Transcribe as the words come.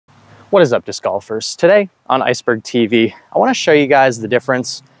What is up, disc golfers? Today on Iceberg TV, I want to show you guys the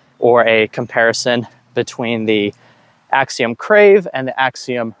difference or a comparison between the Axiom CRAVE and the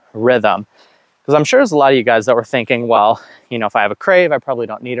Axiom Rhythm. Because I'm sure there's a lot of you guys that were thinking, well, you know, if I have a CRAVE, I probably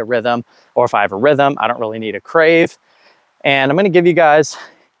don't need a Rhythm, or if I have a Rhythm, I don't really need a CRAVE. And I'm going to give you guys,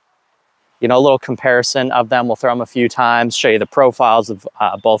 you know, a little comparison of them. We'll throw them a few times, show you the profiles of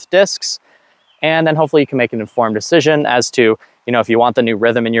both discs, and then hopefully you can make an informed decision as to, you know, if you want the new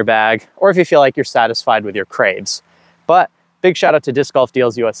Rhythm in your bag, or if you feel like you're satisfied with your CRAVEs. But big shout out to Disc Golf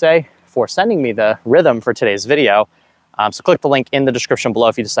Deals USA for sending me the Rhythm for today's video. So click the link in the description below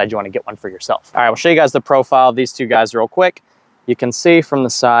if you decide you want to get one for yourself. All right, we'll show you guys the profile of these two guys real quick. You can see from the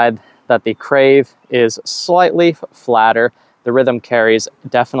side that the CRAVE is slightly flatter. The Rhythm carries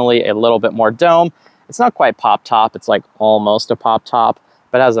definitely a little bit more dome. It's not quite pop top, it's like almost a pop top,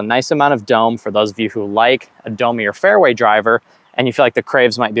 but has a nice amount of dome for those of you who like a domier fairway driver and you feel like the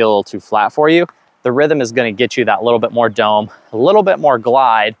CRAVEs might be a little too flat for you. The Rhythm is going to get you that little bit more dome, a little bit more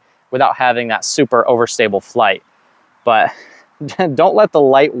glide without having that super overstable flight. But don't let the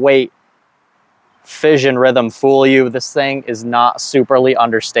lightweight Fission Rhythm fool you. This thing is not superly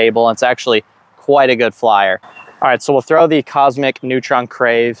understable. It's actually quite a good flyer. All right, so we'll throw the Cosmic Neutron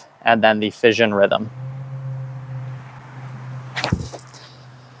CRAVE and then the Fission Rhythm.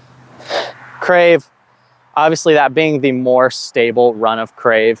 CRAVE, obviously that being the more stable run of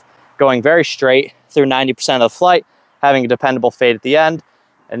CRAVE, going very straight through 90% of the flight, having a dependable fade at the end.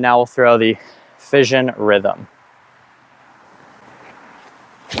 And now we'll throw the Fission Rhythm.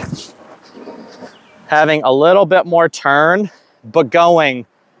 Having a little bit more turn, but going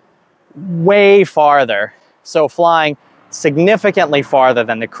way farther. So flying significantly farther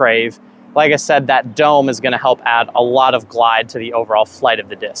than the CRAVE. Like I said, that dome is going to help add a lot of glide to the overall flight of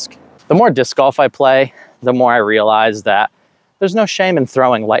the disc. The more disc golf I play, the more I realize that there's no shame in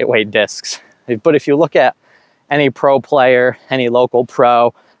throwing lightweight discs. But if you look at any pro player, any local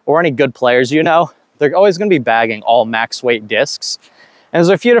pro, or any good players you know, they're always going to be bagging all max weight discs. And there's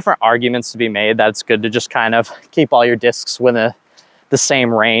a few different arguments to be made that it's good to just kind of keep all your discs within the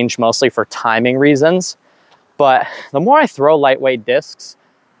same range, mostly for timing reasons. But the more I throw lightweight discs,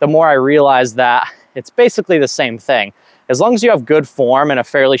 the more I realize that it's basically the same thing. As long as you have good form and a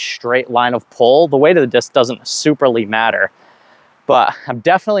fairly straight line of pull, the weight of the disc doesn't superly matter. But I'm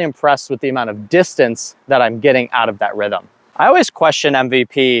definitely impressed with the amount of distance that I'm getting out of that Rhythm. I always question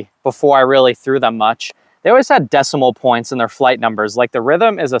MVP before I really threw them much. They always had decimal points in their flight numbers. Like the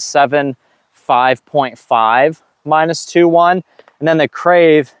Rhythm is a 7.5.5 minus 2.1, and then the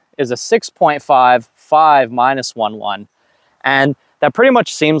CRAVE is a 6.55 minus 1.1. And that pretty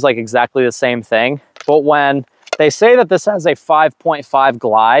much seems like exactly the same thing. But when they say that this has a 5.5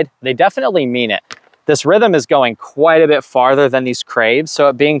 glide, they definitely mean it. This Rhythm is going quite a bit farther than these CRAVEs, so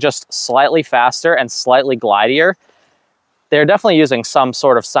it being just slightly faster and slightly glidier, they're definitely using some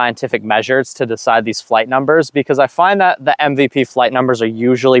sort of scientific measures to decide these flight numbers, because I find that the MVP flight numbers are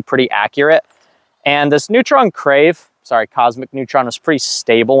usually pretty accurate. And this Cosmic Neutron was pretty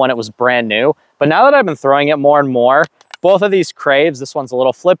stable when it was brand new, but now that I've been throwing it more and more, both of these CRAVEs, this one's a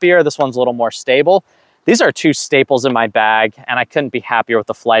little flippier, this one's a little more stable. These are two staples in my bag, and I couldn't be happier with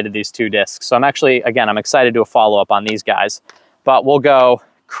the flight of these two discs. So I'm actually, again, I'm excited to do a follow-up on these guys. But we'll go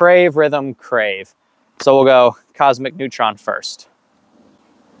CRAVE, Rhythm, CRAVE. So we'll go Cosmic Neutron first.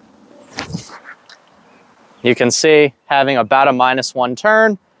 You can see having about a -1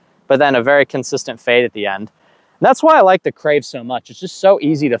 turn, but then a very consistent fade at the end. And that's why I like the CRAVE so much. It's just so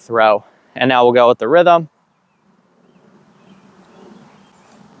easy to throw. And now we'll go with the Rhythm.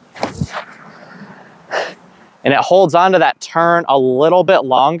 And it holds onto that turn a little bit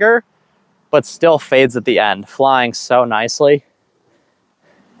longer, but still fades at the end, flying so nicely.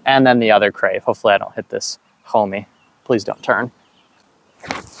 And then the other CRAVE. Hopefully I don't hit this homie. Please don't turn.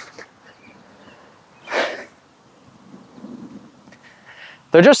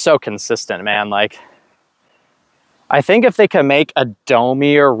 They're just so consistent, man. Like, I think if they can make a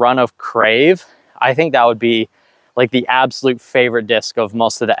domier run of CRAVE, I think that would be like the absolute favorite disc of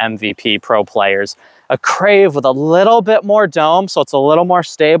most of the MVP pro players. A CRAVE with a little bit more dome, so it's a little more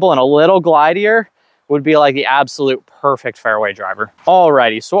stable and a little glidier, would be like the absolute perfect fairway driver.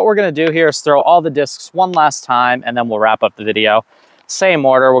 Alrighty, so what we're gonna do here is throw all the discs one last time, and then we'll wrap up the video. Same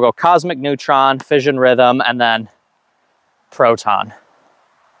order, we'll go Cosmic Neutron, Fission Rhythm, and then Proton.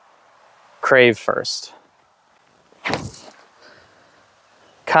 CRAVE first.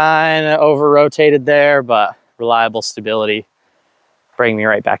 Kind of over-rotated there, but reliable stability. Bring me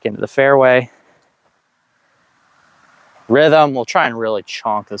right back into the fairway. Rhythm, we'll try and really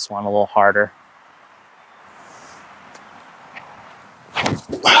chonk this one a little harder.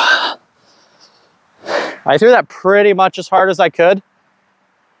 I threw that pretty much as hard as I could.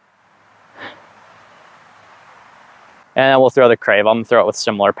 And then we'll throw the CRAVE. I'm gonna throw it with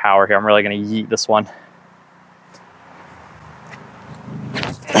similar power here. I'm really gonna yeet this one.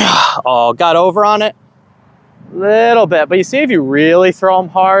 Oh, got over on it a little bit. But you see, if you really throw them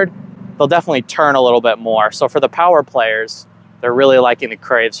hard, they'll definitely turn a little bit more. So for the power players, they're really liking the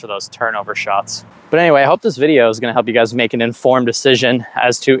CRAVEs for those turnover shots. But anyway, I hope this video is gonna help you guys make an informed decision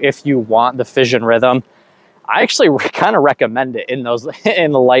as to if you want the Fission Rhythm. I actually kind of recommend it in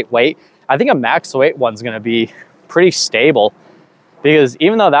the lightweight. I think a max weight one's gonna be pretty stable, because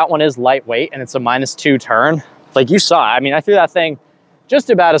even though that one is lightweight and it's a -2 turn, like you saw, I mean, I threw that thing just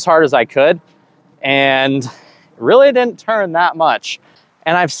about as hard as I could and really didn't turn that much.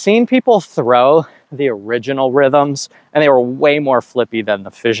 And I've seen people throw the original Rhythms and they were way more flippy than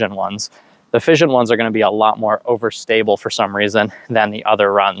the Fission ones. The Fission ones are going to be a lot more overstable for some reason than the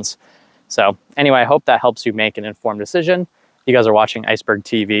other runs. So anyway, I hope that helps you make an informed decision. You guys are watching Iceberg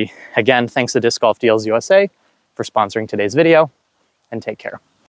TV. Again, thanks to Disc Golf Deals USA for sponsoring today's video, and take care.